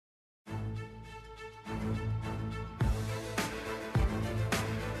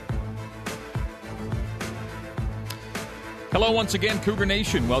Hello once again, Cougar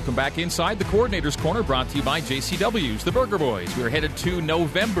Nation. Welcome back inside the Coordinator's Corner, brought to you by JCW's, the Burger Boys. We're headed to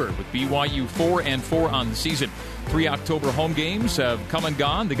November with BYU 4-4 on the season. 3 October home games have come and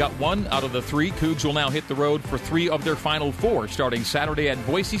gone. They got 1 out of the 3. Cougs will now hit the road for 3 of their final 4, starting Saturday at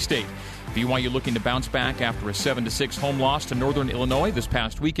Boise State. BYU looking to bounce back after a 7-6 home loss to Northern Illinois this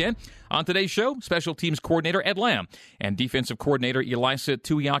past weekend. On today's show, Special Teams Coordinator Ed Lamb and Defensive Coordinator Elisa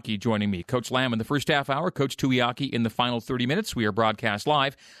Tuiaki joining me. Coach Lamb in the first half hour, Coach Tuiaki in the final 30 minutes. We are broadcast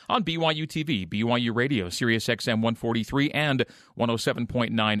live on BYU TV, BYU Radio, Sirius XM 143 and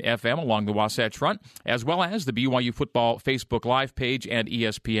 107.9 FM along the Wasatch Front, as well as the BYU Football Facebook Live page and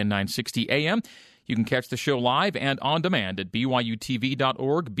ESPN 960 AM. You can catch the show live and on demand at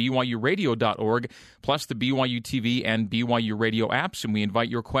BYUtv.org, BYURadio.org, plus the BYU TV and BYU Radio apps. And we invite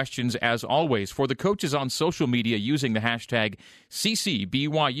your questions, as always, for the coaches on social media using the hashtag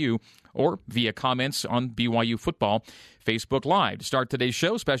CCBYU or via comments on BYU Football Facebook Live. To start today's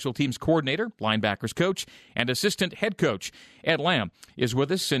show, Special Teams Coordinator, Linebackers Coach, and Assistant Head Coach Ed Lamb is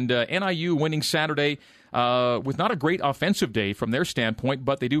with us. And NIU winning Saturday with not a great offensive day from their standpoint,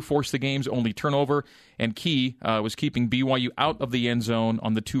 but they do force the game's only turnover, and key was keeping BYU out of the end zone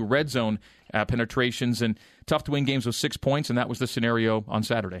on the 2 red zone penetrations, and tough to win games with 6 points, and that was the scenario on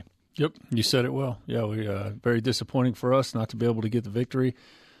Saturday. Yep, you said it well. Yeah, very disappointing for us not to be able to get the victory.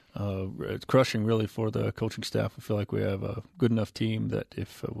 It's crushing, really, for the coaching staff. I feel like we have a good enough team that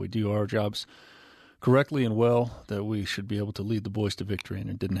if we do our jobs correctly and well, that we should be able to lead the boys to victory, and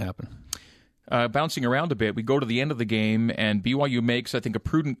it didn't happen. Bouncing around a bit, we go to the end of the game, and BYU makes, I think, a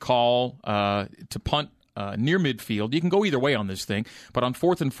prudent call to punt near midfield. You can go either way on this thing, but on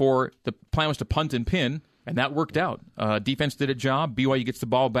 4th and 4, the plan was to punt and pin, and that worked out. Defense did a job. BYU gets the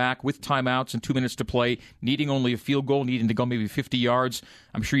ball back with timeouts and 2 minutes to play, needing only a field goal, needing to go maybe 50 yards.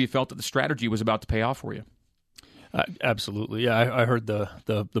 I'm sure you felt that the strategy was about to pay off for you. Absolutely, yeah. I heard the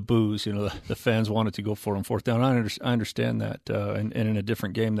boos. You know, the fans wanted to go for him 4th down. I understand that, and in a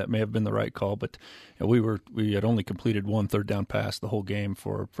different game that may have been the right call. But you know, we had only completed 1 third down pass the whole game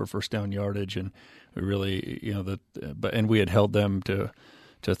for first down yardage, and we really, you know, and we had held them to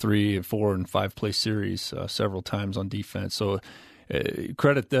 3, 4, and 5 play series several times on defense. So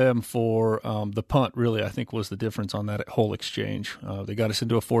credit them for the punt, really, I think, was the difference on that whole exchange. They got us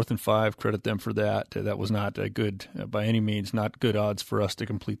into a 4th and 5. Credit them for that. That was not a good, by any means, not good odds for us to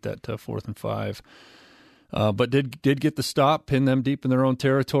complete that 4th and 5. But did get the stop, pin them deep in their own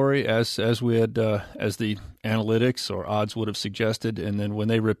territory, as we had, as the analytics or odds would have suggested. And then when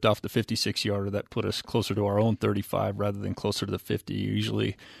they ripped off the 56-yarder, that put us closer to our own 35 rather than closer to the 50.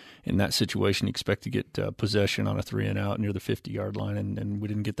 Usually in that situation, you expect to get possession on a 3-and-out near the 50-yard line, and we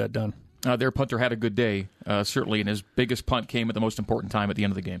didn't get that done. Their punter had a good day, certainly, and his biggest punt came at the most important time at the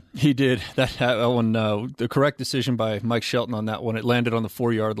end of the game. He did. That one, the correct decision by Mike Shelton on that one. It landed on the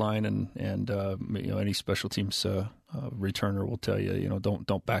 4-yard line, and you know, any special teams returner will tell you,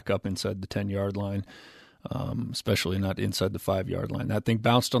 don't back up inside the 10-yard line, especially not inside the 5-yard line. That thing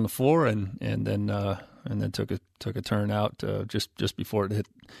bounced on the floor and then took a turn out just before it hit.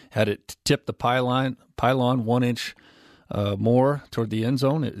 Had it tipped the pylon 1 inch more toward the end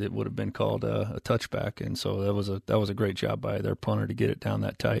zone, it would have been called a touchback, and so that was a great job by their punter to get it down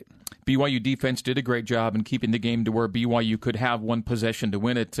that tight. BYU defense did a great job in keeping the game to where BYU could have 1 possession to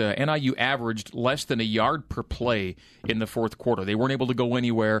win it. NIU averaged less than a yard per play in the 4th quarter. They weren't able to go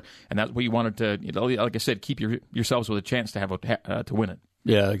anywhere, and that's what you wanted to, like I said, keep yourselves with a chance to have to win it.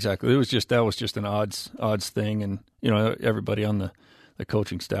 Yeah, exactly. That was just an odds thing, and everybody on the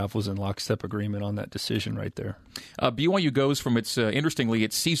coaching staff was in lockstep agreement on that decision right there. BYU goes from its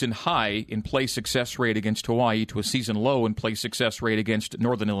season high in play success rate against Hawaii to a season low in play success rate against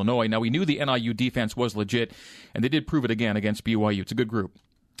Northern Illinois. Now, we knew the NIU defense was legit, and they did prove it again against BYU. It's a good group.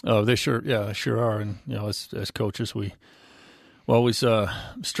 Oh, they sure are. And as coaches, we always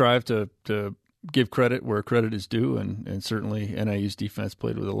strive to give credit where credit is due, and certainly NIU's defense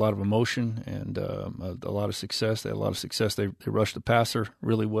played with a lot of emotion and a lot of success. They had a lot of success. They rushed the passer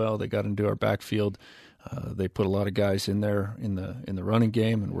really well. They got into our backfield. They put a lot of guys in there in the running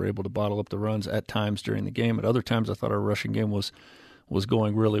game, and were able to bottle up the runs at times during the game. At other times, I thought our rushing game was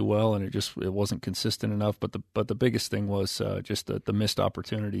going really well, and it wasn't consistent enough. But the biggest thing was just the missed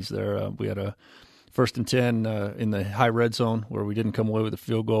opportunities there. We had a 1st and 10 in the high red zone where we didn't come away with a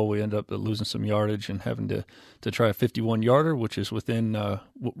field goal. We ended up losing some yardage and having to try a 51-yarder, which is within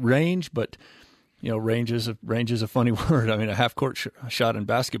range, but range is a funny word. I mean, a half-court shot in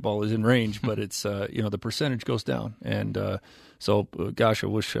basketball is in range, but it's the percentage goes down, and so gosh, I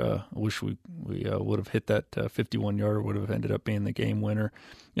wish we would have hit that 51-yarder. Would have ended up being the game winner,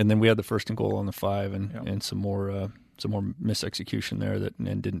 and then we had the 1st and goal on the 5, and some more more misexecution there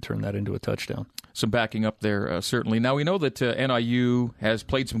and didn't turn that into a touchdown. Some backing up there, certainly. Now, we know that NIU has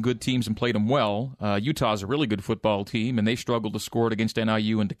played some good teams and played them well. Utah's a really good football team, and they struggled to score it against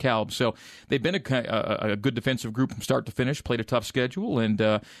NIU and DeKalb. So they've been a good defensive group from start to finish, played a tough schedule, and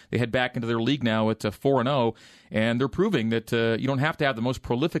they head back into their league now at 4-0. And they're proving that you don't have to have the most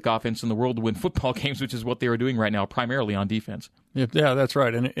prolific offense in the world to win football games, which is what they are doing right now, primarily on defense. Yeah, that's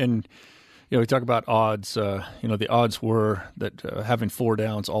right. And we talk about odds. The odds were that having 4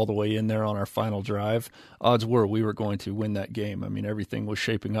 downs all the way in there on our final drive, odds were we were going to win that game. I mean, everything was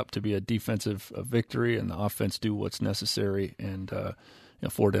shaping up to be a defensive victory, and the offense do what's necessary. And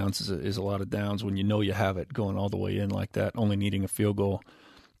 4 downs is a lot of downs when you know you have it going all the way in like that. Only needing a field goal,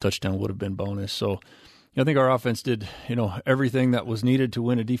 touchdown would have been bonus. So I think our offense did, everything that was needed to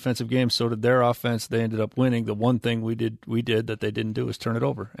win a defensive game. So did their offense. They ended up winning. The one thing we did that they didn't do is turn it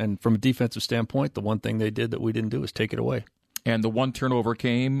over. And from a defensive standpoint, the one thing they did that we didn't do is take it away. And the one turnover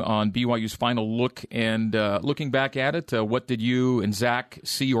came on BYU's final look. And looking back at it, what did you and Zach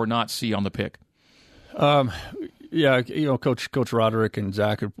see or not see on the pick? Coach Roderick and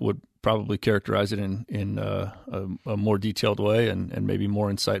Zach would probably characterize it in a more detailed way and maybe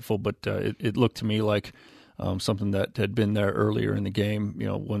more insightful. But it looked to me like something that had been there earlier in the game.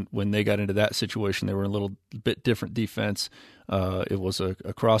 When they got into that situation, they were in a little bit different defense. It was a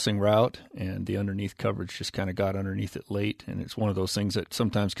crossing route, and the underneath coverage just kind of got underneath it late. And it's one of those things that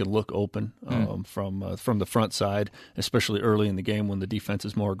sometimes can look open from the front side, especially early in the game when the defense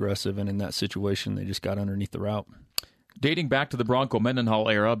is more aggressive. And in that situation, they just got underneath the route. Dating back to the Bronco Mendenhall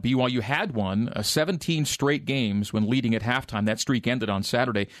era, BYU had won 17 straight games when leading at halftime. That streak ended on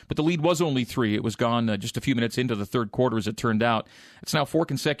Saturday, but the lead was only 3. It was gone just a few minutes into the third quarter, as it turned out. It's now 4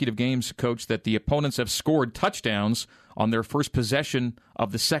 consecutive games, Coach, that the opponents have scored touchdowns on their first possession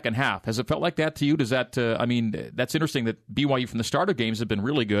of the second half. Has it felt like that to you? Does that? That's interesting that BYU from the start of games have been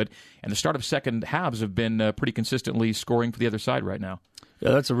really good, and the start of second halves have been pretty consistently scoring for the other side right now.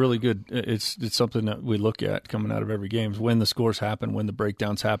 Yeah, that's a really good. It's something that we look at coming out of every game, when the scores happen, when the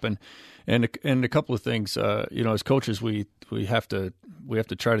breakdowns happen, and a couple of things. As coaches, we have to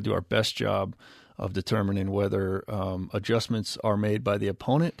try to do our best job of determining whether adjustments are made by the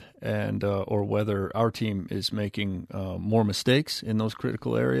opponent and or whether our team is making more mistakes in those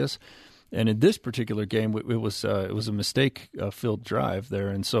critical areas. And in this particular game, it was a mistake-filled drive there,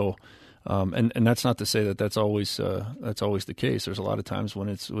 and so. And that's not to say that that's always the case. There's a lot of times when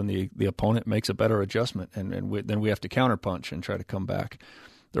the opponent makes a better adjustment, and then we have to counterpunch and try to come back.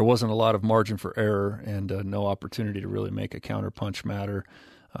 There wasn't a lot of margin for error and no opportunity to really make a counterpunch matter.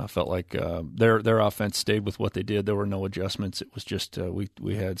 Felt like their offense stayed with what they did. There were no adjustments. It was just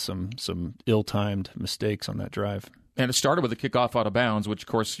we had some ill-timed mistakes on that drive. And it started with a kickoff out of bounds, which, of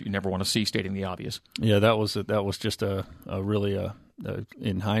course, you never want to see, stating the obvious. Yeah, that was just a really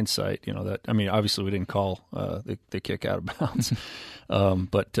in hindsight, obviously we didn't call the kick out of bounds,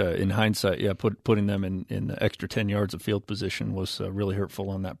 but in hindsight, putting them in the extra 10 yards of field position was really hurtful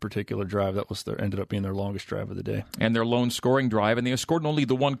on that particular drive. That was ended up being their longest drive of the day, and their lone scoring drive. And they have scored in only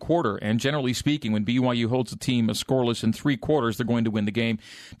the one quarter. And generally speaking, when BYU holds a team scoreless in 3 quarters, they're going to win the game.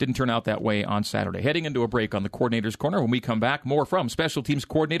 Didn't turn out that way on Saturday. Heading into a break on the Coordinator's Corner. When we come back, more from Special Teams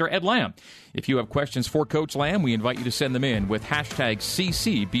Coordinator Ed Lamb. If you have questions for Coach Lamb, we invite you to send them in with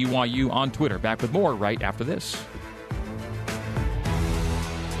 #CCBYU on Twitter. Back with more right after this.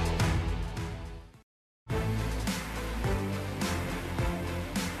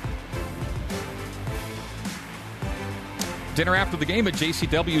 Dinner after the game at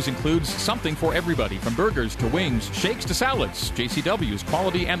JCW's includes something for everybody, from burgers to wings, shakes to salads. JCW's,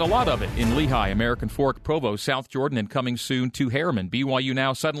 quality and a lot of it in Lehigh, American Fork, Provo, South Jordan, and coming soon to Harriman. BYU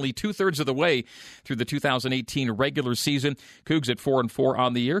now suddenly 2/3 of the way through the 2018 regular season. Cougs at 4-4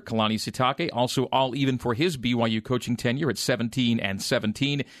 on the year. Kalani Sitake also all even for his BYU coaching tenure at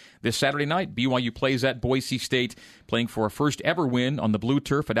 17-17. This Saturday night, BYU plays at Boise State, playing for a first ever win on the blue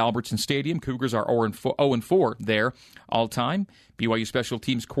turf at Albertson Stadium. Cougars are 0-4 there all time. BYU Special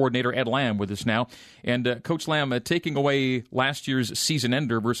Teams Coordinator Ed Lamb with us now. And Coach Lamb, taking away last year's season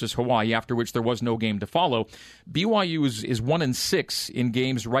ender versus Hawaii, after which there was no game to follow, BYU is 1-6 in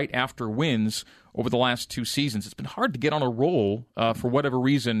games right after wins over the last 2 seasons. It's been hard to get on a roll for whatever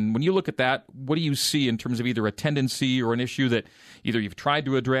reason. When you look at that, what do you see in terms of either a tendency or an issue that either you've tried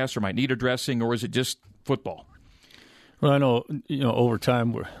to address or might need addressing, or is it just football? Well, I know, over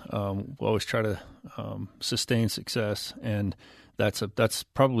time we always try to sustain success, and that's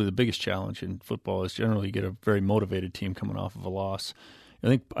probably the biggest challenge in football. Is generally you get a very motivated team coming off of a loss.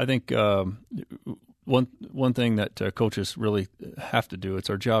 I think one thing that coaches really have to do. It's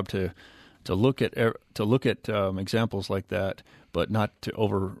our job to look at examples like that, but not to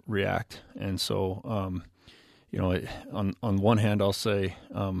overreact. And so, on one hand, I'll say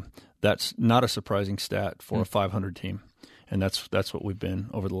that's not a surprising stat for a 500 team, and that's what we've been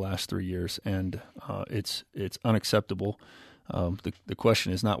over the last 3 years, and it's unacceptable. The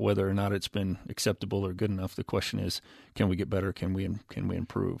question is not whether or not it's been acceptable or good enough. The question is, can we get better? Can we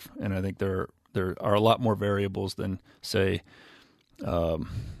improve? And I think there are a lot more variables than say,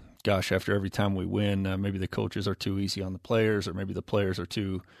 after every time we win, maybe the coaches are too easy on the players, or maybe the players are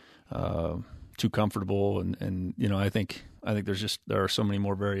too comfortable. And I think there are so many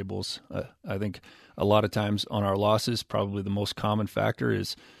more variables. I think a lot of times on our losses, probably the most common factor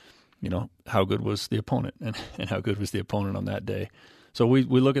is, how good was the opponent and how good was the opponent on that day. So we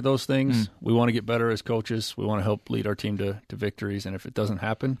look at those things. We want to get better as coaches. We want to help lead our team to victories. And if it doesn't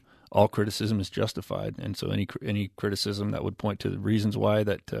happen, all criticism is justified. And so any criticism that would point to the reasons why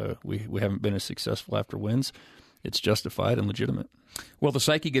that we haven't been as successful after wins, it's justified and legitimate. Well, the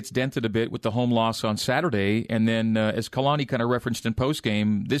psyche gets dented a bit with the home loss on Saturday, and then as Kalani kind of referenced in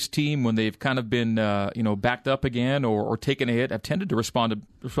postgame, this team, when they've kind of been backed up again or taken a hit, have tended to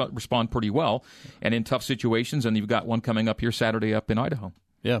respond pretty well, and in tough situations. And you've got one coming up here Saturday up in Idaho.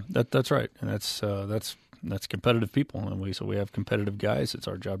 Yeah, that's right, and that's competitive people, and we have competitive guys. It's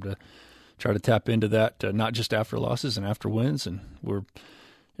our job to try to tap into that, not just after losses and after wins, and we're.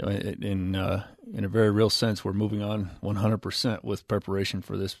 In a very real sense, we're moving on 100% with preparation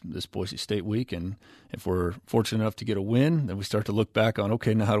for this Boise State week. And if we're fortunate enough to get a win, then we start to look back on,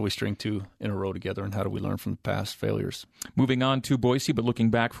 okay, now how do we string 2 in a row together, and how do we learn from the past failures? Moving on to Boise, but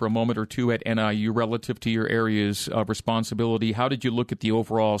looking back for a moment or two at NIU relative to your areas of responsibility, how did you look at the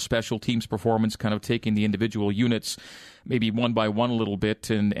overall special teams performance, kind of taking the individual units maybe one by one a little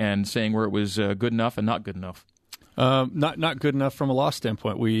bit and saying where it was good enough and not good enough? Not good enough from a loss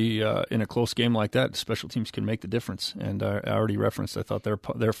standpoint. We in a close game like that, special teams can make the difference. And I already referenced, I thought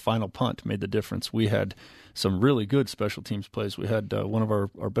their final punt made the difference. We had some really good special teams plays. We had one of our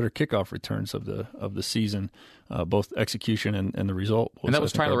better kickoff returns of the season, both execution and the result. And that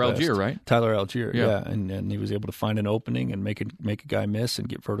was Tyler Algier, right? Tyler Algier, yeah. And he was able to find an opening and make a guy miss and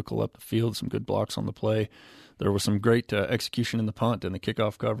get vertical up the field. Some good blocks on the play. There was some great execution in the punt and the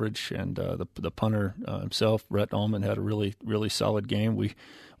kickoff coverage, and the punter himself, Brett Ullman, had a really, really solid game.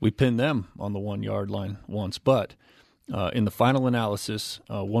 We pinned them on the 1 yard line once, but in the final analysis,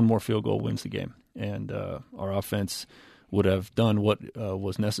 one more field goal wins the game, and our offense would have done what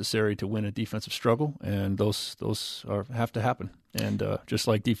was necessary to win a defensive struggle, and those have to happen. And just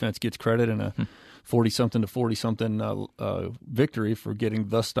like defense gets credit in a 40-something to 40-something victory for getting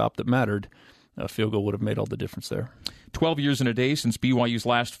the stop that mattered, a field goal would have made all the difference there. 12 years and a day since BYU's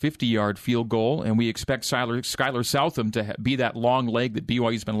last 50-yard field goal, and we expect Skylar Southam to be that long leg that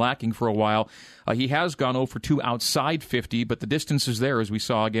BYU's been lacking for a while. He has gone 0 for 2 outside 50, but the distance is there, as we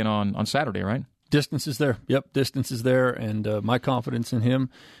saw again on Saturday, right? Distance is there. Yep, distance is there, and my confidence in him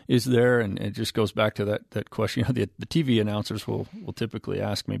is there, and it just goes back to that question. The TV announcers will typically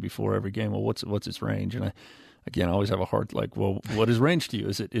ask me before every game, well, what's its range? And I always have a hard, what is range to you?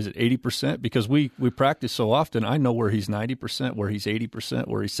 Is it 80%? Because we practice so often, I know where he's 90%, where he's 80%,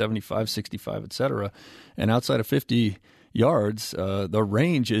 where he's 75, 65, et cetera. And outside of 50 yards, the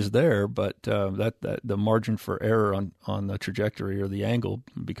range is there, but that the margin for error on the trajectory or the angle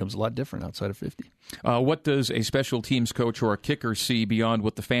becomes a lot different outside of 50. What does a special teams coach or a kicker see beyond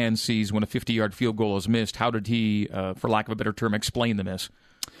what the fan sees when a 50-yard field goal is missed? How did he, for lack of a better term, explain the miss?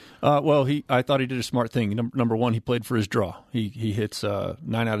 I thought he did a smart thing. Number one, he played for his draw. He hits 9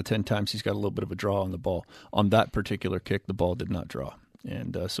 out of 10 times he's got a little bit of a draw on the ball. On that particular kick, the ball did not draw.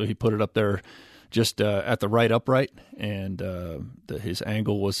 And so he put it up there just at the right upright, and his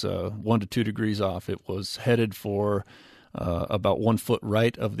angle was 1 to 2 degrees off. It was headed for about 1 foot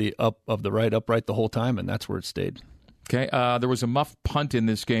right of the right upright the whole time, and that's where it stayed. Okay. There was a muff punt in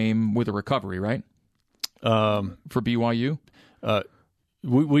this game with a recovery, right? For BYU?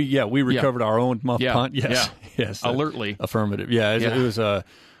 We recovered our own muff punt. Yes, alertly affirmative. It was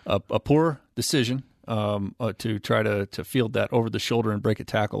a poor decision to try to field that over the shoulder and break a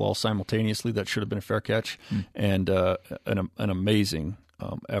tackle all simultaneously. That should have been a fair catch, and an amazing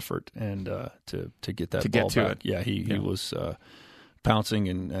effort and to get that ball back. Yeah, he was pouncing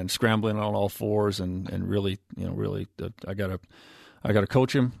and scrambling on all fours and really I I got to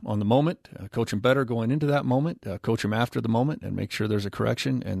coach him on the moment, coach him better going into that moment, coach him after the moment, and make sure there's a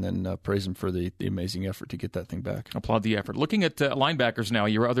correction, and then praise him for the amazing effort to get that thing back. Applaud the effort. Looking at linebackers now,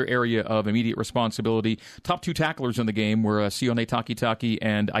 your other area of immediate responsibility, top 2 tacklers in the game were Sione Takitaki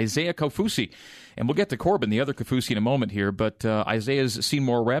and Isaiah Kaufusi. And we'll get to Corbin, the other Kaufusi, in a moment here, but Isaiah's seen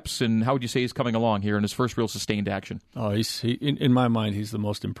more reps, and how would you say he's coming along here in his first real sustained action? Oh, in my mind, he's the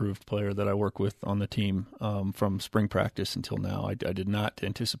most improved player that I work with on the team from spring practice until now. I did not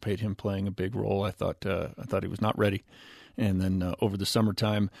anticipate him playing a big role. I thought he was not ready, and then over the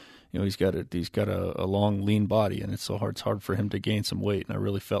summertime, he's got a long, lean body, and it's hard for him to gain some weight. And I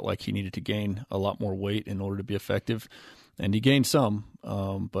really felt like he needed to gain a lot more weight in order to be effective, and he gained some,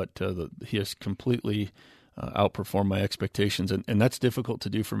 but he has completely outperformed my expectations, and that's difficult to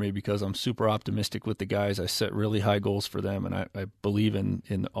do for me because I'm super optimistic with the guys. I set really high goals for them, and I believe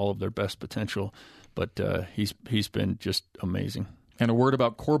in all of their best potential. But he's been just amazing. And a word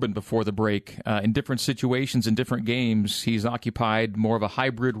about Corbin before the break. In different situations, in different games, he's occupied more of a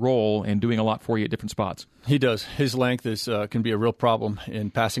hybrid role and doing a lot for you at different spots. He does. His length can be a real problem in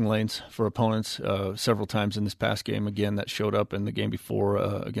passing lanes for opponents. Several times in this past game, again, that showed up in the game before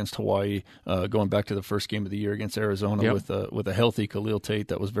against Hawaii, going back to the first game of the year against Arizona. Yep. with a healthy Khalil Tate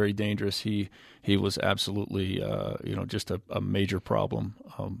that was very dangerous. He was absolutely just a major problem.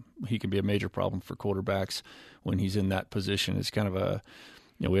 He can be a major problem for quarterbacks when he's in that position. It's kind of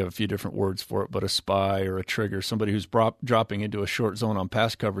we have a few different words for it, but a spy or a trigger, somebody who's dropping into a short zone on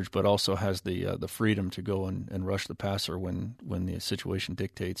pass coverage, but also has the freedom to go and rush the passer when the situation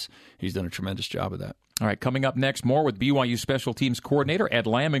dictates. He's done a tremendous job of that. All right, coming up next, more with BYU Special Teams Coordinator Ed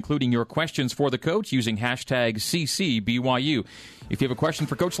Lamb, including your questions for the coach using hashtag #CCBYU. If you have a question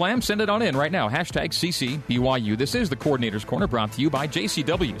for Coach Lamb, send it on in right now. Hashtag #CCBYU. This is the Coordinator's Corner, brought to you by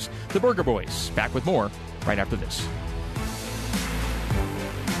JCW's, the Burger Boys. Back with more right after this.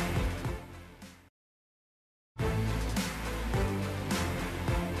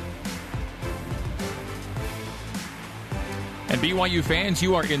 And BYU fans,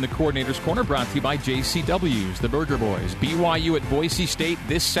 you are in the Coordinator's Corner, brought to you by JCW's, the Burger Boys. BYU at Boise State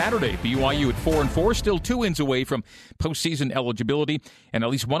this Saturday. BYU at 4-4, still 2 wins away from postseason eligibility, and at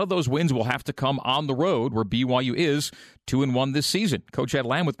least one of those wins will have to come on the road, where BYU is 2-1 this season. Coach Ed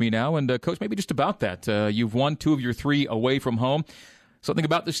Lamb with me now, and Coach, maybe just about that. You've won 2 of your 3 away from home. Something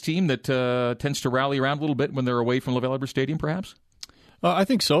about this team that tends to rally around a little bit when they're away from LaVell Edwards Stadium, perhaps? I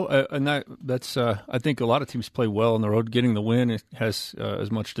think so, and that's. I think a lot of teams play well on the road. Getting the win has as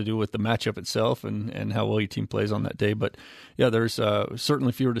much to do with the matchup itself and how well your team plays on that day. But yeah, there's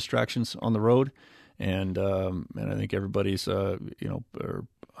certainly fewer distractions on the road, and I think everybody's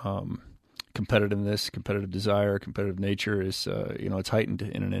competitiveness, competitive desire, competitive nature is it's heightened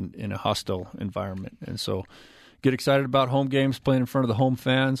in a hostile environment, and so. Get excited about home games, playing in front of the home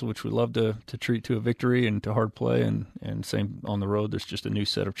fans, which we love to treat to a victory and to hard play. And same on the road, there's just a new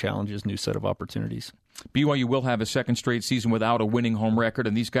set of challenges, new set of opportunities. BYU will have a second straight season without a winning home record,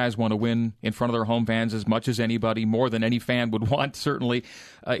 and these guys want to win in front of their home fans as much as anybody, more than any fan would want, certainly.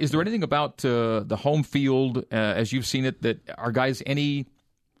 Is there anything about the home field, as you've seen it, that are guys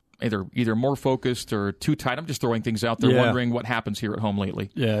either more focused or too tight? I'm just throwing things out there, wondering what happens here at home lately.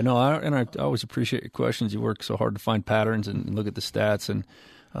 Yeah, no, I always appreciate your questions. You work so hard to find patterns and look at the stats, and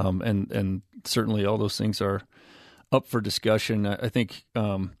certainly all those things are up for discussion. I think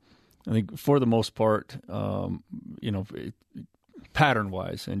for the most part,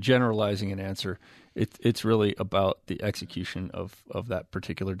 pattern-wise and generalizing an answer, it's really about the execution of that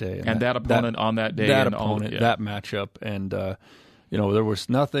particular day and that opponent on that day, that matchup, and. There was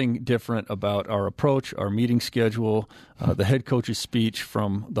nothing different about our approach, our meeting schedule, the head coach's speech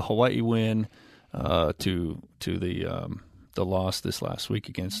from the Hawaii win to the loss this last week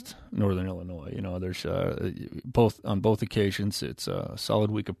against Northern Illinois. There's on both occasions, it's a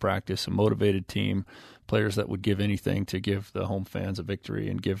solid week of practice, a motivated team, players that would give anything to give the home fans a victory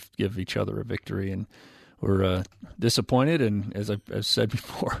and give each other a victory. And we're disappointed, and as I've said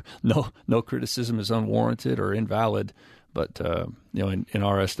before, no criticism is unwarranted or invalid. But, in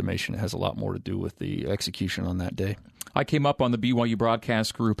our estimation, it has a lot more to do with the execution on that day. I came up on the BYU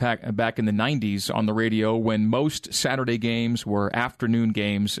broadcast crew back in the 90s on the radio when most Saturday games were afternoon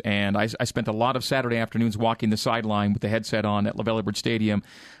games, and I spent a lot of Saturday afternoons walking the sideline with the headset on at LaVell Edwards Stadium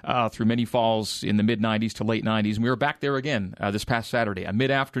through many falls in the mid-90s to late 90s, and we were back there again this past Saturday, a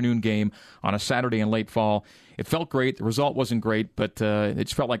mid-afternoon game on a Saturday in late fall. It felt great. The result wasn't great, but it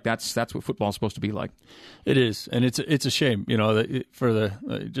just felt like that's what football is supposed to be like. It is, and it's a shame,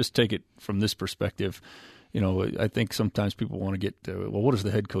 just take it from this perspective. I think sometimes people want to get, what is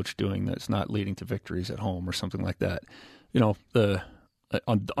the head coach doing that's not leading to victories at home or something like that?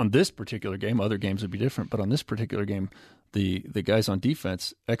 On this particular game, other games would be different, but on this particular game, the guys on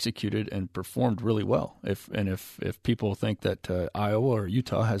defense executed and performed really well. If people think that Iowa or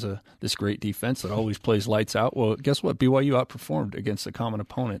Utah has this great defense that always plays lights out, well, guess what? BYU outperformed against a common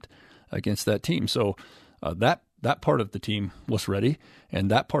opponent against that team. So that part of the team was ready, and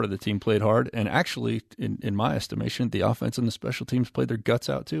that part of the team played hard. And actually, in my estimation, the offense and the special teams played their guts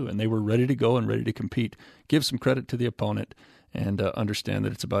out too, and they were ready to go and ready to compete. Give some credit to the opponent, and understand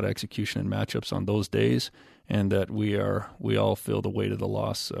that it's about execution and matchups on those days, and that we all feel the weight of the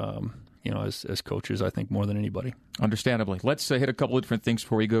loss, as coaches, I think, more than anybody. Understandably. Let's hit a couple of different things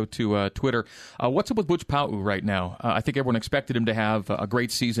before we go to Twitter. What's up with Butch Pau right now? I think everyone expected him to have a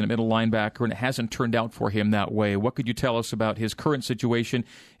great season at middle linebacker, and it hasn't turned out for him that way. What could you tell us about his current situation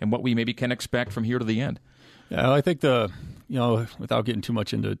and what we maybe can expect from here to the end? Yeah, I think without getting too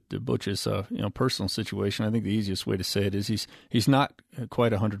much into Butch's personal situation, I think the easiest way to say it is he's not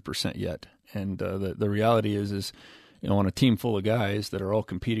quite 100% yet, and the reality is on a team full of guys that are all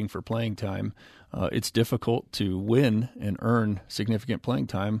competing for playing time, it's difficult to win and earn significant playing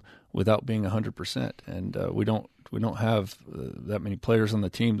time without being 100%, and we don't have that many players on the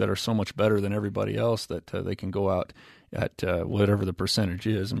team that are so much better than everybody else that they can go out at whatever the percentage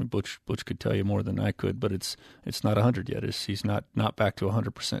is. I mean, Butch could tell you more than I could, but it's not 100 yet. He's not back to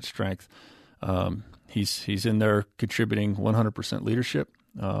 100% strength. He's in there contributing 100% leadership.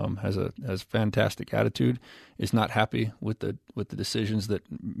 Has fantastic attitude. Is not happy with the decisions that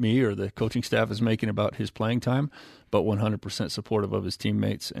me or the coaching staff is making about his playing time, but 100% supportive of his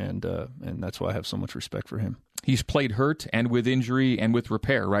teammates, and that's why I have so much respect for him. He's played hurt and with injury and with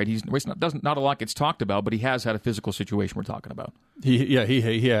repair, right? Not a lot gets talked about, but he has had a physical situation we're talking about. He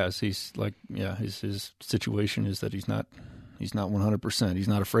has. He's his situation is that he's not 100%. He's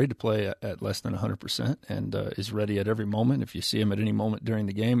not afraid to play at less than 100%, and is ready at every moment. If you see him at any moment during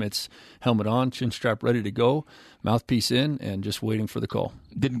the game, it's helmet on, chin strap ready to go, mouthpiece in, and just waiting for the call.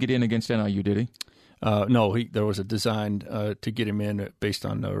 Didn't get in against NIU, did he? No, there was a design to get him in based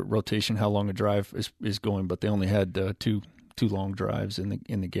on rotation, how long a drive is going, but they only had two long drives in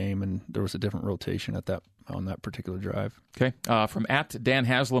the game, and there was a different rotation on that particular drive. Okay. From @Dan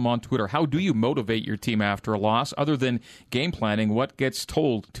Haslam on Twitter, how do you motivate your team after a loss? Other than game planning, what gets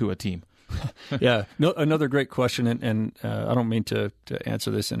told to a team? Yeah, another great question, and I don't mean to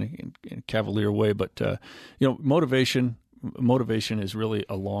answer this in a cavalier way, but motivation is really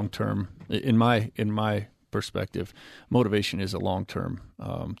a long-term, in my perspective, motivation is a long-term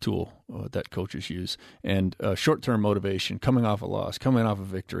tool that coaches use. And short-term motivation, coming off a loss, coming off a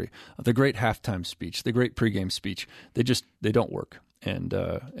victory, the great halftime speech, the great pregame speech, they don't work. And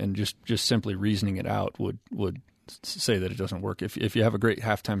just simply reasoning it out would say that it doesn't work. If you have a great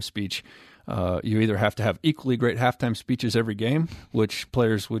halftime speech, you either have to have equally great halftime speeches every game, which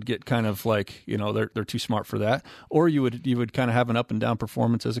players would get kind of like, they're too smart for that, or you would kind of have an up and down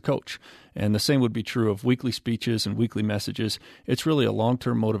performance as a coach. And the same would be true of weekly speeches and weekly messages. It's really a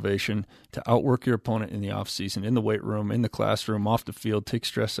long-term motivation to outwork your opponent in the offseason, in the weight room, in the classroom, off the field, take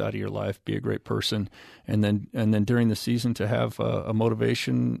stress out of your life, be a great person, and then during the season to have a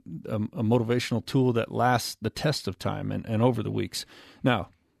motivational tool that lasts the test of time and over the weeks. Now,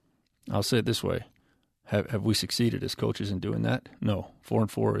 I'll say it this way. Have we succeeded as coaches in doing that? No.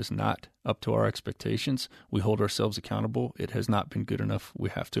 4-4 is not up to our expectations. We hold ourselves accountable. It has not been good enough. We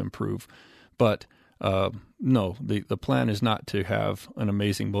have to improve. But no, the plan is not to have an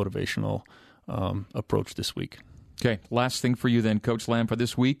amazing motivational approach this week. Okay, last thing for you then, Coach Lamb, for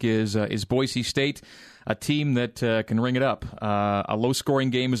this week is Boise State, a team that can ring it up. A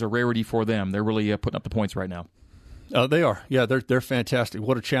low-scoring game is a rarity for them. They're really putting up the points right now. They are. Yeah, they're fantastic.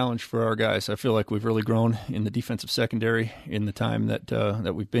 What a challenge for our guys. I feel like we've really grown in the defensive secondary in the time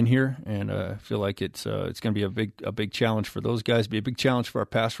that we've been here, and I feel like it's going to be a big challenge for those guys, be a big challenge for our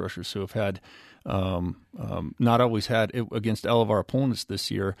pass rushers who have had not always had it against all of our opponents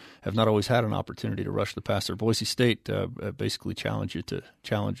this year, have not always had an opportunity to rush the passer. Boise State basically will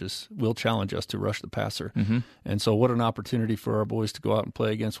challenge us to rush the passer. Mm-hmm. And so what an opportunity for our boys to go out and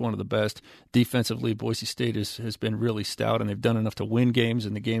play against one of the best. Defensively, Boise State has been really stout, and they've done enough to win games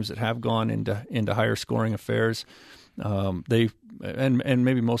in the games that have gone into higher scoring affairs. They and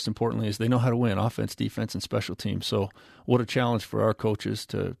maybe most importantly, is they know how to win offense, defense, and special teams. So what a challenge for our coaches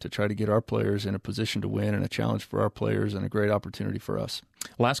to try to get our players in a position to win, and a challenge for our players and a great opportunity for us.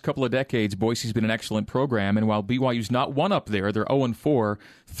 Last couple of decades, Boise's been an excellent program, and while BYU's not one up there, they're 0-4.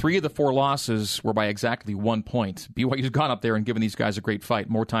 3 of the 4 losses were by exactly 1 point. BYU's gone up there and given these guys a great fight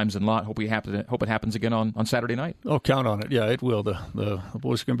more times than not. Hope it happens again on Saturday night. Oh, count on it. Yeah, it will. The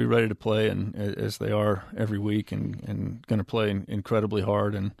boys are going to be ready to play, and as they are every week, and going to play incredibly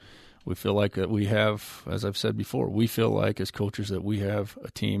hard. And we feel like that we have, as I've said before, we feel like as coaches that we have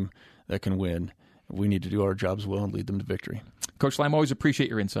a team that can win. We need to do our jobs well and lead them to victory. Coach Lamb, always appreciate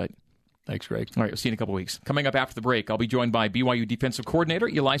your insight. Thanks, Greg. All right, we'll see you in a couple weeks. Coming up after the break, I'll be joined by BYU defensive coordinator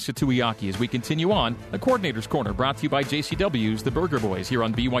Ilaisa Tuiaki as we continue on the Coordinator's Corner, brought to you by JCW's The Burger Boys, here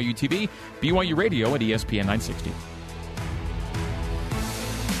on BYU TV, BYU Radio at ESPN 960.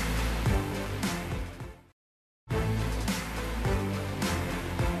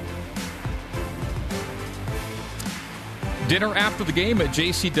 Dinner after the game at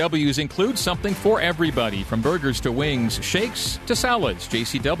JCW's includes something for everybody, from burgers to wings, shakes to salads.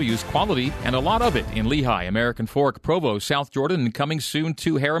 JCW's quality and a lot of it in Lehigh, American Fork, Provo, South Jordan, and coming soon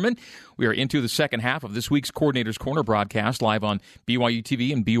to Harriman. We are into the second half of this week's Coordinator's Corner broadcast, live on BYU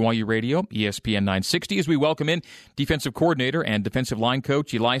TV and BYU Radio, ESPN 960, as we welcome in defensive coordinator and defensive line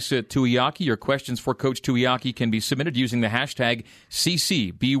coach Ilaisa Tuiaki. Your questions for Coach Tuiaki can be submitted using the hashtag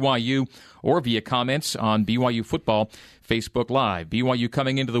CCBYU or via comments on BYU Football Facebook Live. BYU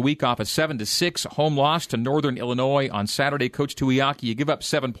coming into the week off a 7-6 home loss to Northern Illinois on Saturday. Coach Tuiaki, you give up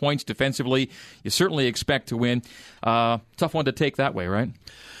 7 points defensively. You certainly expect to win. Tough one to take that way, right?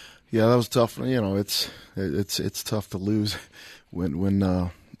 Yeah, that was tough. You know, it's tough to lose when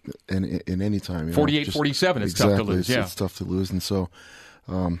in any time. 48-47 is tough to lose. Yeah, it's tough to lose, and so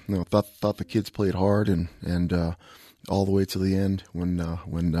thought the kids played hard and all the way to the end when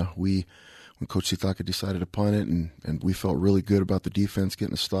Coach Sitaka decided to punt it, and we felt really good about the defense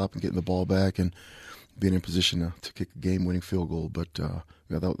getting a stop and getting the ball back and being in position to kick a game-winning field goal. But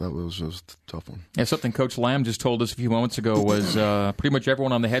that was a tough one. Yeah, something Coach Lamb just told us a few moments ago was pretty much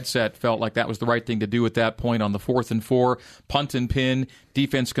everyone on the headset felt like that was the right thing to do at that point on the 4th and 4, punt and pin,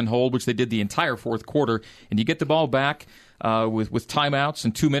 defense can hold, which they did the entire fourth quarter, and you get the ball back with timeouts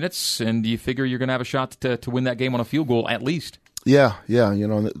and 2 minutes, and you figure you're going to have a shot to win that game on a field goal at least. Yeah. You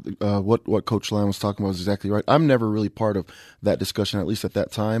know, what Coach Lamb was talking about is exactly right. I'm never really part of that discussion, at least at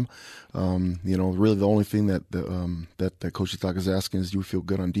that time. You know, really the only thing that Coach Sitaka is asking is, do you feel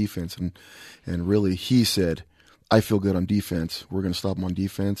good on defense? And really, he said, I feel good on defense. We're going to stop them on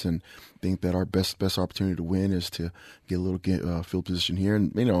defense, and think that our best opportunity to win is to get a little field position here.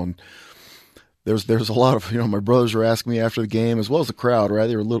 And you know. There's a lot of, you know, my brothers were asking me after the game, as well as the crowd, right?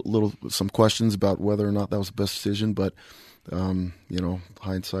 There were some questions about whether or not that was the best decision, but you know,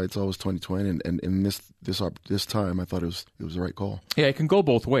 hindsight's always 20/20, and in this time, I thought it was the right call. Yeah, it can go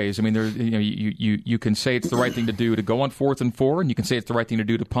both ways. I mean, you can say it's the right thing to do to go on 4th and 4, and you can say it's the right thing to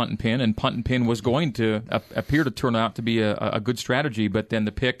do to punt and pin was going to appear to turn out to be a good strategy, but then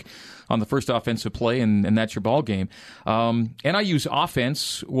the pick on the first offensive play, and that's your ball game. NIU's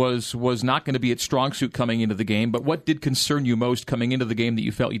offense was not going to be its strong suit coming into the game, but what did concern you most coming into the game that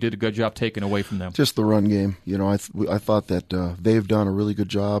you felt you did a good job taking away from them? Just the run game. You know, I thought that they've done a really good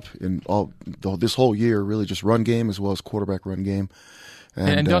job in this whole year, really just run game as well as quarterback run game.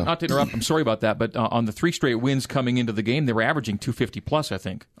 And not to interrupt, I'm sorry about that, but on the 3 straight wins coming into the game, they were averaging 250 plus, I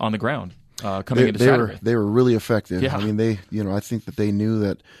think, on the ground coming into Saturday. They were really effective. Yeah. I mean, I think that they knew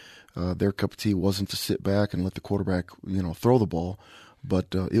that their cup of tea wasn't to sit back and let the quarterback, you know, throw the ball, but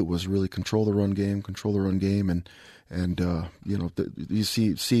it was really control the run game, and you know, you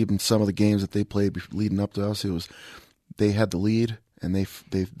see in some of the games that they played leading up to us, they had the lead, and they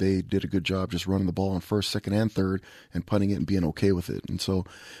did a good job just running the ball on first, second, and third, and punting it and being okay with it. And so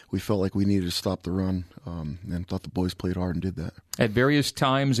we felt like we needed to stop the run, and thought the boys played hard and did that. At various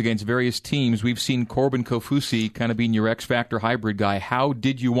times against various teams, we've seen Corbin Kofusi kind of being your X-Factor hybrid guy. How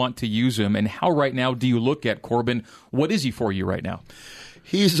did you want to use him, and how right now do you look at Corbin? What is he for you right now?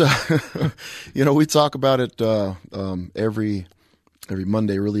 He's, you know, we talk about it every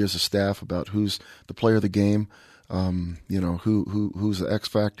Monday, really, as a staff, about who's the player of the game. You know, who's the X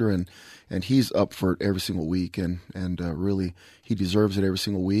factor, and he's up for it every single week, and really he deserves it every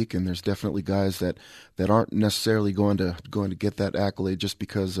single week. And there's definitely guys that aren't necessarily going to get that accolade just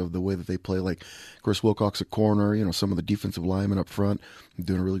because of the way that they play, like Chris Wilcox at corner. You know, some of the defensive linemen up front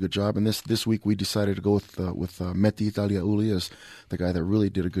doing a really good job. And this week we decided to go with Meti Taliauli as the guy that really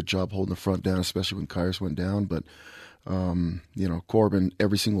did a good job holding the front down, especially when Kairos went down. But Corbin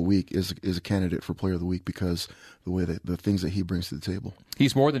every single week is a candidate for Player of the Week because the way that the things that he brings to the table.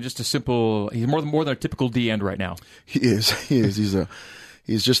 He's more than just he's more than a typical D end right now. He is.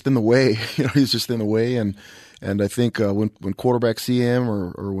 He's just in the way. He's just in the way, and I think when quarterbacks see him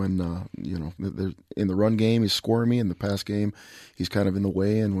or when they're in the run game, he's squirmy. In the pass game, he's kind of in the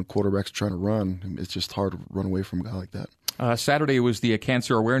way, and when quarterbacks are trying to run, it's just hard to run away from a guy like that. Saturday was the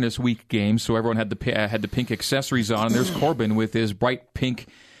Cancer Awareness Week game, so everyone had the pink accessories on. And there's Corbin with his bright pink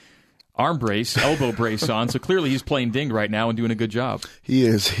arm brace, elbow brace on. So clearly he's playing ding right now and doing a good job. He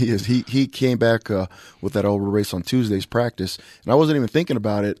is. He came back with that elbow brace on Tuesday's practice, and I wasn't even thinking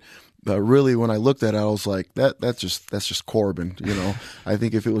about it. Really, when I looked at it, I was like, that's just Corbin. I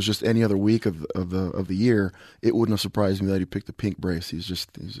think if it was just any other week of the year, it wouldn't have surprised me that he picked the pink brace. He's just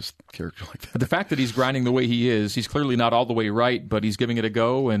a character like that. The fact that he's grinding the way he is, he's clearly not all the way right, but he's giving it a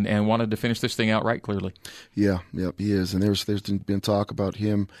go and wanted to finish this thing out right. Clearly, he is. And there's been talk about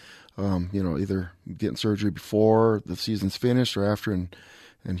him, either getting surgery before the season's finished or after,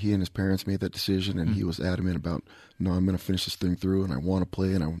 and he and his parents made that decision, and he was adamant about, no, I'm going to finish this thing through, and I want to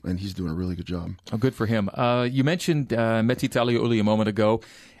play, and he's doing a really good job. Oh, good for him. You mentioned Meti Taliauli a moment ago,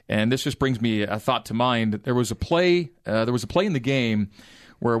 and this just brings me a thought to mind. There was a play in the game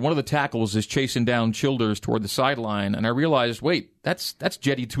where one of the tackles is chasing down Childers toward the sideline, and I realized, wait, that's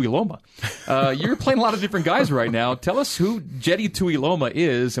Jetty Tuiloma. You're playing a lot of different guys right now. Tell us who Jetty Tuiloma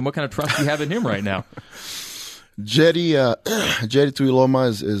is and what kind of trust you have in him right now. Jetty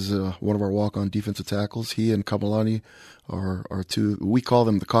Tuiloma is one of our walk-on defensive tackles. He and Kamalani are two. We call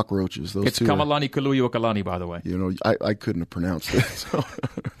them the cockroaches. It's Kamalani Kaluiokalani, by the way. I couldn't have pronounced it. So.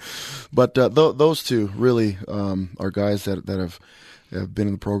 But those two really are guys that have been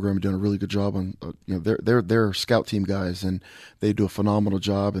in the program and done a really good job on. They're scout team guys, and they do a phenomenal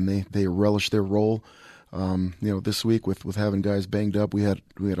job, and they relish their role. This week with having guys banged up, we had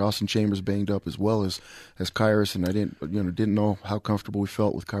Austin Chambers banged up as well as Kairos, and I didn't know how comfortable we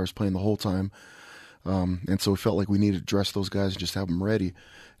felt with Kairos playing the whole time, and so we felt like we needed to dress those guys and just have them ready.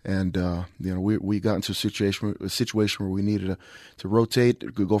 And we got into a situation where we needed to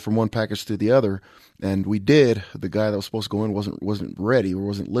rotate, go from one package to the other, and we did. The guy that was supposed to go in wasn't ready or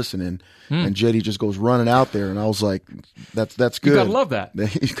wasn't listening, and Jetty just goes running out there, and I was like, "That's good." You gotta love that.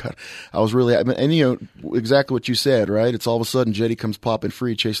 I was really, and exactly what you said, right? It's all of a sudden Jetty comes popping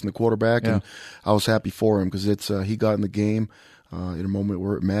free, chasing the quarterback, and I was happy for him because he got in the game in a moment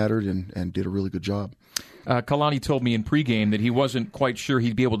where it mattered and did a really good job. Kalani told me in pregame that he wasn't quite sure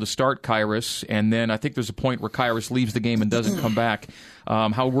he'd be able to start Kairos, and then I think there's a point where Kairos leaves the game and doesn't come back.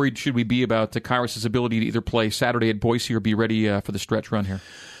 How worried should we be about Kairos' ability to either play Saturday at Boise or be ready for the stretch run here?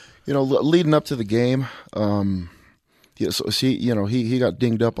 Leading up to the game, he got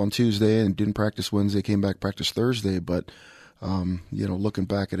dinged up on Tuesday and didn't practice Wednesday, came back practice Thursday, but looking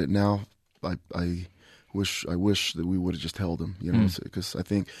back at it now, I wish that we would have just held him, because I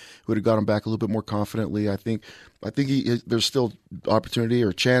think we would have got him back a little bit more confidently. I think there's still opportunity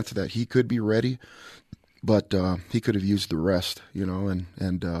or chance that he could be ready, but he could have used the rest,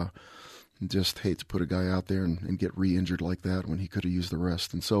 and just hate to put a guy out there and get re-injured like that when he could have used the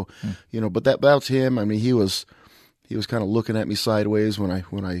rest. And so, but that's him. I mean, he was kind of looking at me sideways when I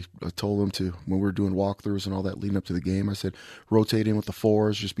told him when we were doing walkthroughs and all that leading up to the game. I said, rotate in with the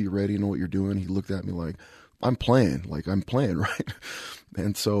fours, just be ready, know what you're doing. He looked at me like, I'm playing, right?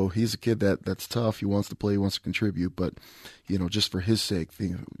 And so he's a kid that's tough. He wants to play, he wants to contribute, but just for his sake,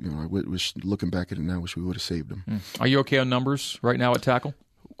 I wish, looking back at it now, wish we would have saved him. Are you okay on numbers right now at tackle?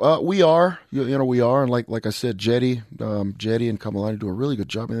 We are, we are, and like I said, Jetty and Kamalani do a really good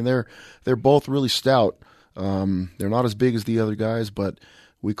job. I mean, they're both really stout. They're not as big as the other guys, but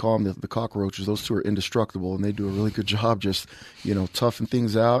we call them the cockroaches. Those two are indestructible, and they do a really good job just, toughing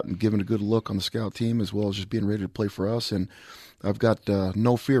things out and giving a good look on the scout team as well as just being ready to play for us. And I've got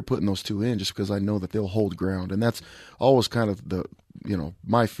no fear putting those two in just because I know that they'll hold ground. And that's always kind of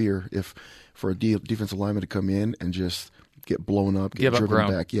my fear for a defensive lineman to come in and just get blown up, get driven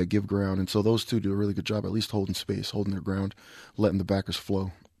back. Yeah, give ground. And so those two do a really good job at least holding space, holding their ground, letting the backers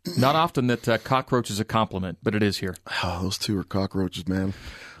flow. Not often that cockroach is a compliment, but it is here. Oh, those two are cockroaches, man.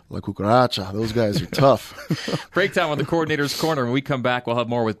 La cucaracha. Those guys are tough. Break time on the Coordinator's Corner. When we come back, we'll have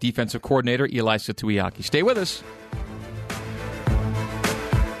more with defensive coordinator Ilaisa Tuiaki. Stay with us.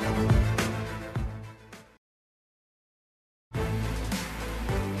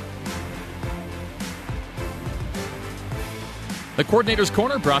 The The Coordinator's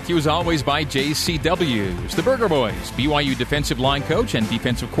Corner brought to you as always by JCW's. The Burger Boys, BYU defensive line coach and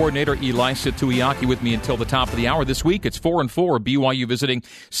defensive coordinator Ilaisa Tuiaki with me until the top of the hour. This week it's 4-4, BYU visiting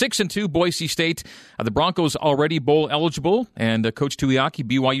 6-2 Boise State. The Broncos already bowl eligible, and Coach Tuiaki,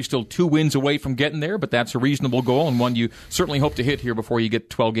 BYU still 2 wins away from getting there, but that's a reasonable goal and one you certainly hope to hit here before you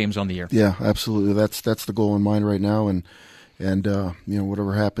get 12 games on the year. Yeah, absolutely. That's the goal in mind right now, and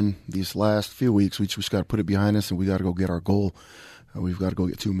whatever happened these last few weeks, we just got to put it behind us, and we got to go get our goal. We've got to go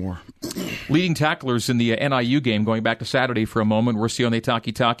get 2 more. Leading tacklers in the NIU game, going back to Saturday for a moment, were Sione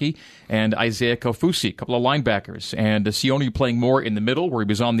Takitaki and Isaiah Kofusi, a couple of linebackers. And Sione playing more in the middle, where he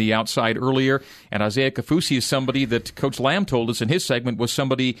was on the outside earlier. And Isaiah Kofusi is somebody that Coach Lamb told us in his segment was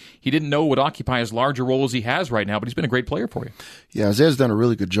somebody he didn't know would occupy as large a role as he has right now, but he's been a great player for you. Yeah, Isaiah's done a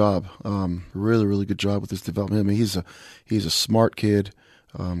really good job, really good job with his development. I mean, he's a smart kid.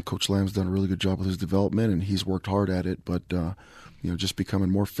 Coach Lamb's done a really good job with his development, and he's worked hard at it, but just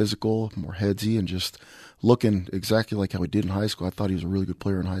becoming more physical, more headsy, and just looking exactly like how he did in high school. I thought he was a really good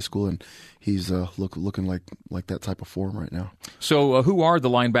player in high school, and he's looking like that type of form right now. So who are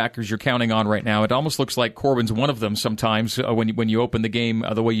the linebackers you're counting on right now? It almost looks like Corbin's one of them sometimes when you open the game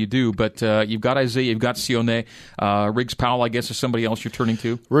the way you do, but you've got Isaiah, you've got Sione. Riggs Powell, I guess, is somebody else you're turning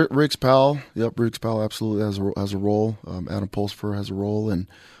to? Riggs Powell, yep, Riggs Powell absolutely has a role. Adam Pulsper has a role, and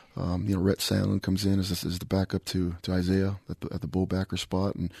Rhett Sandlin comes in as the backup to Isaiah at the bullbacker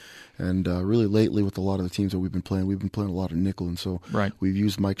spot, and really lately with a lot of the teams that we've been playing a lot of nickel, and so we've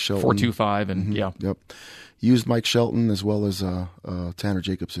used Mike Shelton 4-2-5, and used Mike Shelton as well as Tanner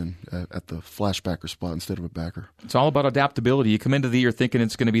Jacobson at the flashbacker spot instead of a backer. It's all about adaptability. You come into the year thinking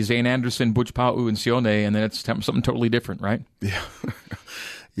it's going to be Zane Anderson, Butch Pa'u, and Sione, and then it's something totally different, right? Yeah.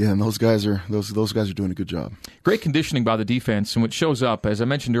 Yeah, and those guys are doing a good job. Great conditioning by the defense, and what shows up, as I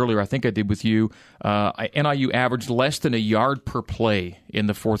mentioned earlier, I think I did with you, NIU averaged less than a yard per play in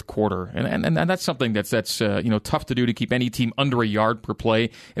the fourth quarter, and that's something that's tough to do, to keep any team under a yard per play,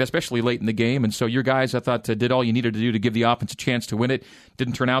 and especially late in the game. And so your guys, I thought, did all you needed to do to give the offense a chance to win it.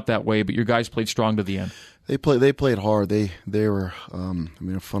 Didn't turn out that way, but your guys played strong to the end. They played hard. They were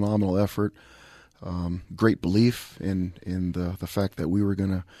a phenomenal effort. Great belief in the fact that we were going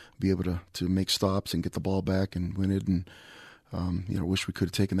to be able to make stops and get the ball back and win it. And wish we could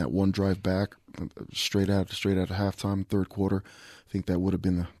have taken that one drive back straight out of halftime, third quarter. I think that would have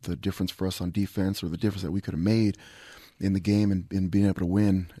been the difference for us on defense, or the difference that we could have made in the game and being able to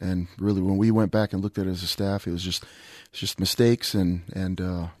win. And really, when we went back and looked at it as a staff, it was just mistakes and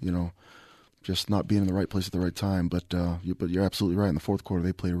just not being in the right place at the right time. But you're absolutely right. In the fourth quarter,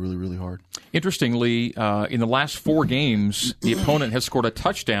 they played really, really hard. Interestingly, in the last 4 games, the opponent has scored a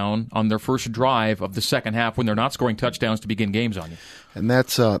touchdown on their first drive of the second half when they're not scoring touchdowns to begin games on you. And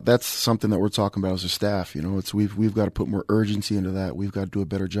that's something that we're talking about as a staff. We've got to put more urgency into that. We've got to do a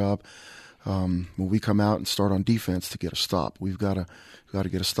better job when we come out and start on defense to get a stop. We've got to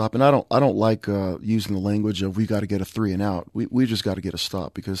get a stop. And I don't like using the language of we got to get a 3 and out. We just got to get a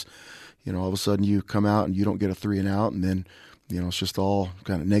stop, because all of a sudden you come out and you don't get a 3 and out, and then it's just all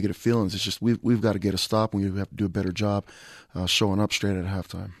kind of negative feelings. It's just we've got to get a stop, and we have to do a better job showing up straight at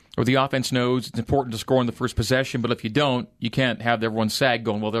halftime. Or the offense knows it's important to score in the first possession, but if you don't, you can't have everyone sag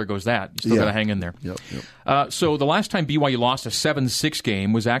going, well, there goes that. You still got to hang in there. Yep. So the last time BYU lost a 7-6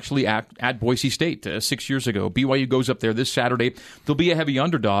 game was actually at Boise State 6 years ago. BYU goes up there this Saturday. They'll be a heavy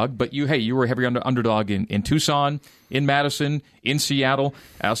underdog, but you were a heavy underdog in Tucson, in Madison, in Seattle.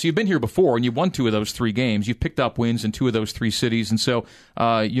 So you've been here before, and you've won 2 of those 3 games. You've picked up wins in 2 of those 3 cities, and so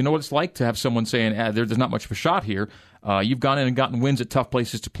you know what it's like to have someone saying, there's not much of a shot here. You've gone in and gotten wins at tough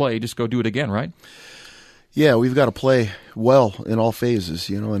places to play. Just go do it again, right? Yeah, we've got to play well in all phases,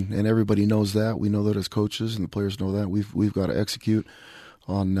 and everybody knows that. We know that as coaches, and the players know that. We've got to execute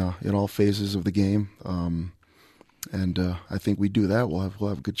on in all phases of the game. And I think we do that, we'll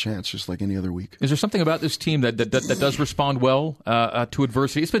have a good chance, just like any other week. Is there something about this team that does respond well to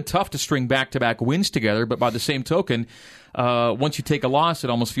adversity? It's been tough to string back-to-back wins together, but by the same token, once you take a loss,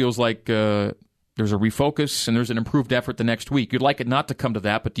 it almost feels like there's a refocus and there's an improved effort the next week. You'd like it not to come to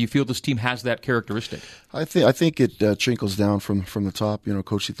that, but do you feel this team has that characteristic? I think it trickles down from the top.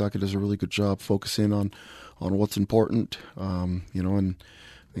 Coach Sitake does a really good job focusing on what's important. And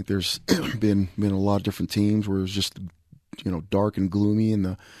I think there's been a lot of different teams where it's just dark and gloomy in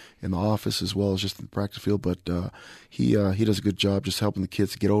the office as well as just in the practice field. But he does a good job just helping the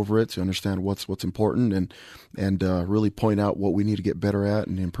kids to get over it, to understand what's important, and really point out what we need to get better at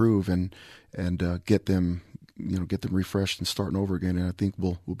and improve, and get them get them refreshed and starting over again. And I think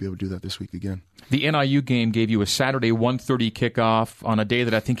we'll be able to do that this week again. The NIU game gave you a Saturday 1:30 kickoff on a day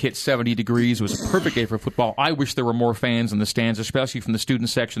that I think hit 70 degrees. It was a perfect day for football. I wish there were more fans in the stands, especially from the student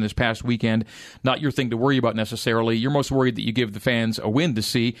section this past weekend. Not your thing to worry about necessarily. You're most worried that you give the fans a win to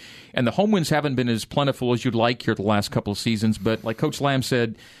see. And the home wins haven't been as plentiful as you'd like here the last couple of seasons. But like Coach Lamb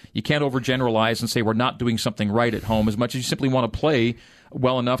said, you can't overgeneralize and say we're not doing something right at home as much as you simply want to play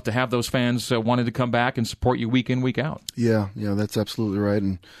well enough to have those fans wanting to come back and support you week in, week out. Yeah, that's absolutely right.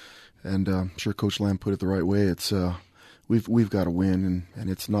 And I'm sure Coach Lamb put it the right way. It's we've got to win, and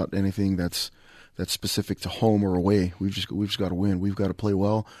it's not anything that's specific to home or away. We've just got to win. We've got to play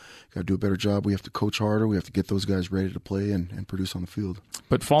well. Got to do a better job. We have to coach harder. We have to get those guys ready to play and produce on the field.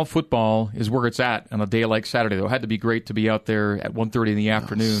 But fall football is where it's at on a day like Saturday. Though it had to be great to be out there at 1:30 in the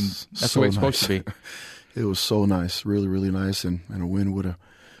afternoon. That's the way it's supposed to be. It was so nice, really, really nice, and a win would have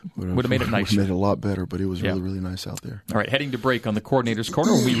made it nice. Made it a lot better, but it was really, really nice out there. All right, heading to break on the Coordinator's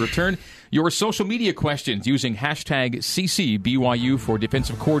Corner. When we return, your social media questions using hashtag #CCBYU for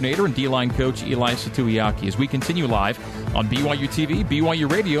defensive coordinator and D-line coach Eli Satuiaki as we continue live on BYU TV, BYU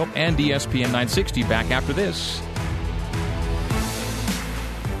Radio, and ESPN 960. Back after this.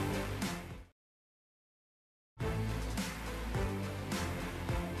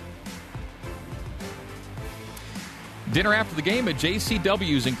 Dinner after the game at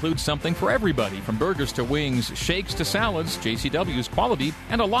JCW's includes something for everybody, from burgers to wings, shakes to salads. JCW's quality,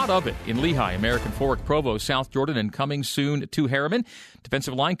 and a lot of it in Lehigh, American Fork, Provo, South Jordan, and coming soon to Harriman.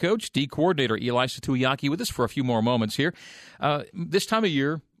 Defensive line coach, D coordinator Eli Satuiaki with us for a few more moments here. This time of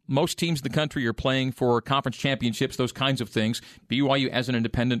year, most teams in the country are playing for conference championships, those kinds of things. BYU, as an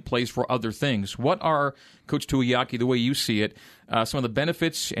independent, plays for other things. What are, Coach Tuiaki, the way you see it, some of the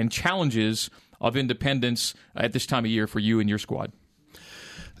benefits and challenges of independence at this time of year for you and your squad?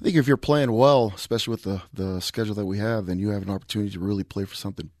 I think if you're playing well, especially with the schedule that we have, then you have an opportunity to really play for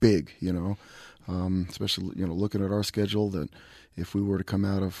something big, especially, looking at our schedule, that if we were to come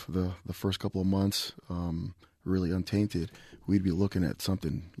out of the first couple of months really untainted, we'd be looking at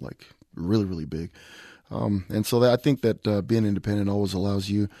something like really, really big. And so I think that being independent always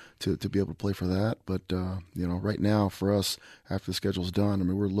allows you to be able to play for that. But, right now for us, after the schedule's done,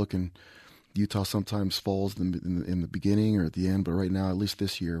 we're looking – Utah sometimes falls in the beginning or at the end, but right now, at least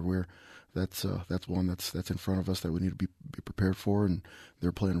this year, that's one that's in front of us that we need to be prepared for, and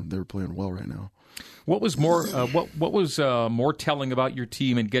they're playing well right now. What was more what was more telling about your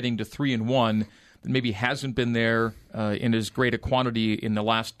team in getting to 3-1 that maybe hasn't been there in as great a quantity in the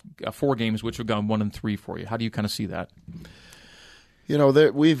last 4 games, which have gone 1-3 for you? How do you kind of see that?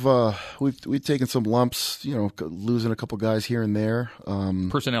 We've taken some lumps, losing a couple guys here and there.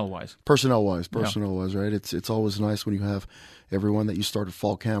 Personnel wise, right? It's always nice when you have everyone that you started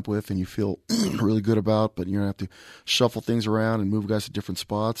fall camp with and you feel really good about, but you're gonna have to shuffle things around and move guys to different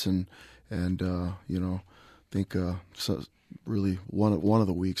spots. And think so really one of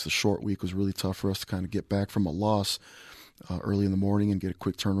the weeks, the short week, was really tough for us to kind of get back from a loss early in the morning and get a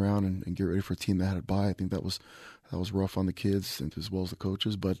quick turnaround and get ready for a team that had a bye. I think that was rough on the kids and as well as the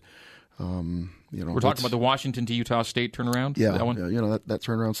coaches, but we're talking about the Washington to Utah State turnaround. Yeah, that one? That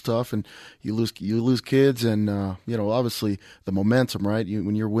turnaround's tough, and you lose kids, and obviously the momentum, right?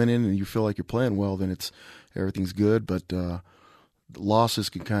 When you're winning and you feel like you're playing well, then everything's good. But losses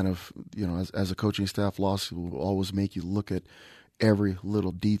can kind of, as a coaching staff, losses will always make you look at every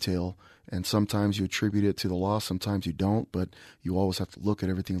little detail. And sometimes you attribute it to the loss, sometimes you don't, but you always have to look at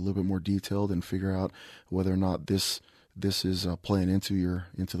everything a little bit more detailed and figure out whether or not this is playing into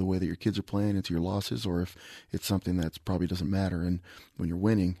the way that your kids are playing, into your losses, or if it's something that probably doesn't matter. And when you're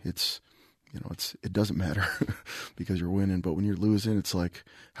winning, it doesn't matter because you're winning. But when you're losing, it's like,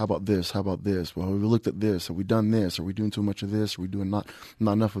 how about this? How about this? Well, we looked at this. Have we done this? Are we doing too much of this? Are we doing not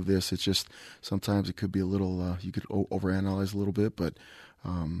enough of this? It's just sometimes it could be a little. You could overanalyze a little bit, but.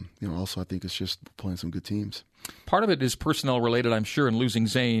 Also I think it's just playing some good teams. Part of it is personnel related, I'm sure, in losing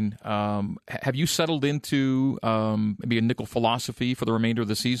Zane. Have you settled into maybe a nickel philosophy for the remainder of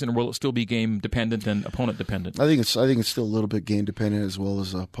the season, or will it still be game dependent and opponent dependent? I think it's still a little bit game dependent as well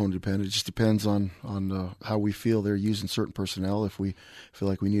as opponent dependent. It just depends on how we feel they're using certain personnel. If we feel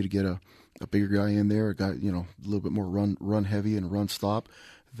like we need to get a bigger guy in there, a guy a little bit more run heavy and run stop,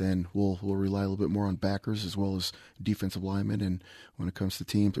 then we'll rely a little bit more on backers as well as defensive linemen. And when it comes to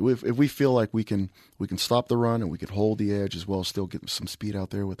teams, if we feel like we can stop the run and we can hold the edge as well as still get some speed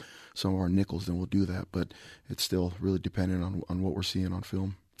out there with some of our nickels, then we'll do that. But it's still really dependent on what we're seeing on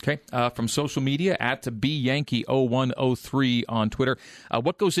film. Okay. From social media, at BYankee0103 on Twitter,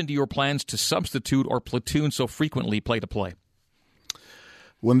 what goes into your plans to substitute or platoon so frequently play-to-play?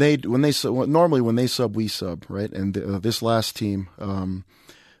 Normally when they sub, we sub, right? And this last team,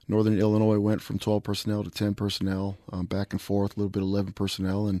 Northern Illinois went from 12 personnel to 10 personnel, back and forth, a little bit of 11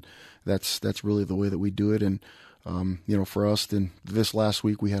 personnel, and that's really the way that we do it. And for us, then this last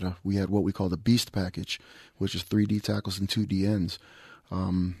week we had what we call the Beast package, which is 3 D tackles and 2 D ends.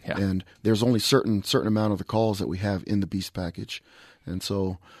 And there's only certain amount of the calls that we have in the Beast package, and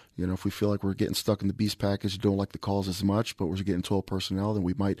so if we feel like we're getting stuck in the Beast package, don't like the calls as much, but we're getting 12 personnel, then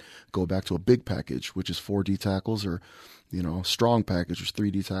we might go back to a big package, which is 4 D tackles, or strong package, which is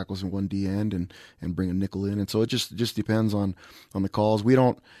 3 D tackles and 1 D end, and bring a nickel in. And so it just depends on the calls. We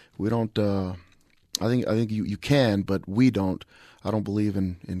don't. I think you can, but we don't. I don't believe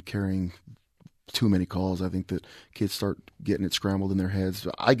in carrying too many calls. I think that kids start getting it scrambled in their heads.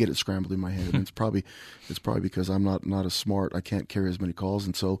 I get it scrambled in my head, and it's probably because I'm not as smart. I can't carry as many calls,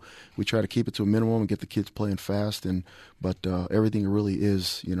 and so we try to keep it to a minimum and get the kids playing fast. But everything really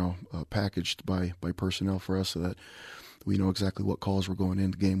is packaged by personnel for us, so that we know exactly what calls we're going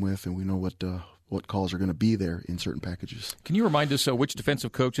in the game with, and we know what calls are going to be there in certain packages. Can you remind us which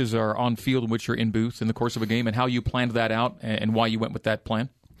defensive coaches are on field and which are in booth in the course of a game, and how you planned that out and why you went with that plan?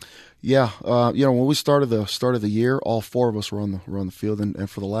 Yeah, when we started the year, all 4 of us were on the field, and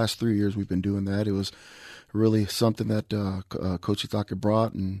for the last 3 years we've been doing that. It was really something that Coach Itake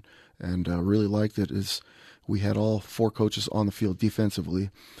brought and really liked it. Is we had all 4 coaches on the field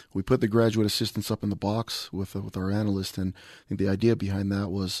defensively. We put the graduate assistants up in the box with our analyst, and I think the idea behind that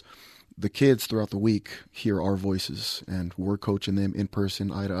was the kids throughout the week hear our voices, and we're coaching them in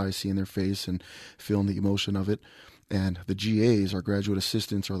person, eye to eye, seeing their face and feeling the emotion of it. And the GAs, our graduate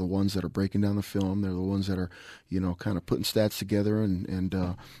assistants, are the ones that are breaking down the film. They're the ones that are, kind of putting stats together and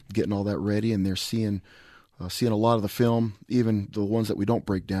getting all that ready. And they're seeing a lot of the film, even the ones that we don't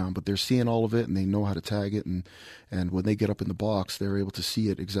break down. But they're seeing all of it, and they know how to tag it. And when they get up in the box, they're able to see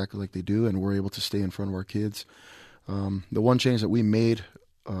it exactly like they do, and we're able to stay in front of our kids. The one change that we made,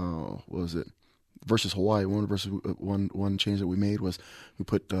 what was it? Versus Hawaii, one change that we made was we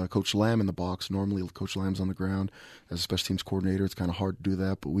put Coach Lamb in the box. Normally, Coach Lamb's on the ground as a special teams coordinator. It's kind of hard to do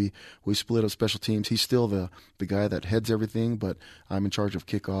that, but we split up special teams. He's still the guy that heads everything, but I'm in charge of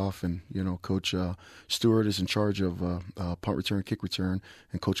kickoff, and Coach Stewart is in charge of punt return, kick return,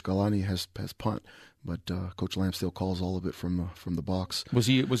 and Coach Galani has punt. But Coach Lamb still calls all of it from the box. Was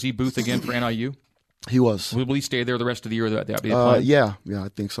he booth again for NIU? He was. Will he stay there the rest of the year? That be the plan? Yeah, I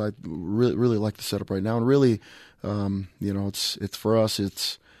think so. I really like the setup right now, and really, it's for us.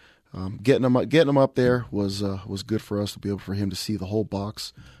 It's getting him up there was good for us to be able for him to see the whole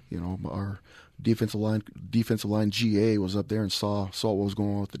box. Our defensive line GA was up there and saw what was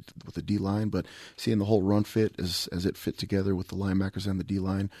going on with the D line, but seeing the whole run fit as it fit together with the linebackers and the D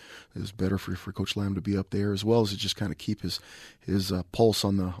line, it was better for Coach Lamb to be up there, as well as to just kind of keep his pulse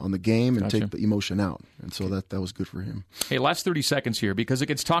on the game and take the emotion out, and so that was good for him. Hey, last 30 seconds here, because it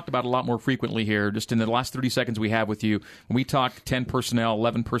gets talked about a lot more frequently here. Just in the last 30 seconds we have with you, when we talk 10 personnel,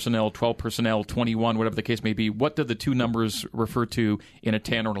 11 personnel, 12 personnel, 21, whatever the case may be, what do the two numbers refer to in a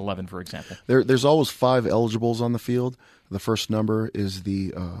 10 or an 11, for example? There's always 5 eligibles on the field. The first number is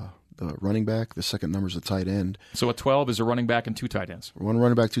the running back. The second number is the tight end. So a 12 is a running back and 2 tight ends. 1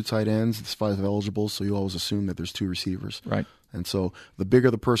 running back, 2 tight ends. It's 5 eligibles, so you always assume that there's 2 receivers. Right. And so the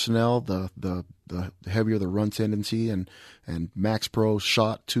bigger the personnel, the heavier the run tendency, and Max Pro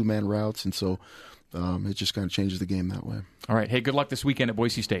shot 2-man routes, and so it just kind of changes the game that way. All right. Hey, good luck this weekend at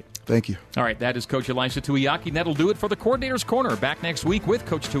Boise State. Thank you. All right. That is Coach Elisha Tuiaki. And that'll do it for the Coordinator's Corner. Back next week with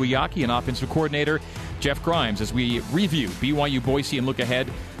Coach Tuiaki and offensive coordinator Jeff Grimes as we review BYU Boise and look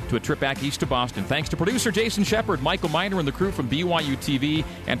ahead to a trip back east to Boston. Thanks to producer Jason Shepard, Michael Miner, and the crew from BYU TV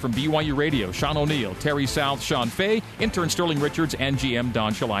and from BYU Radio. Sean O'Neill, Terry South, Sean Fay, intern Sterling Richards, and GM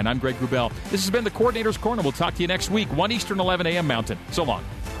Don Shaline. I'm Greg Wrubell. This has been the Coordinator's Corner. We'll talk to you next week, 1 Eastern, 11 a.m. Mountain. So long.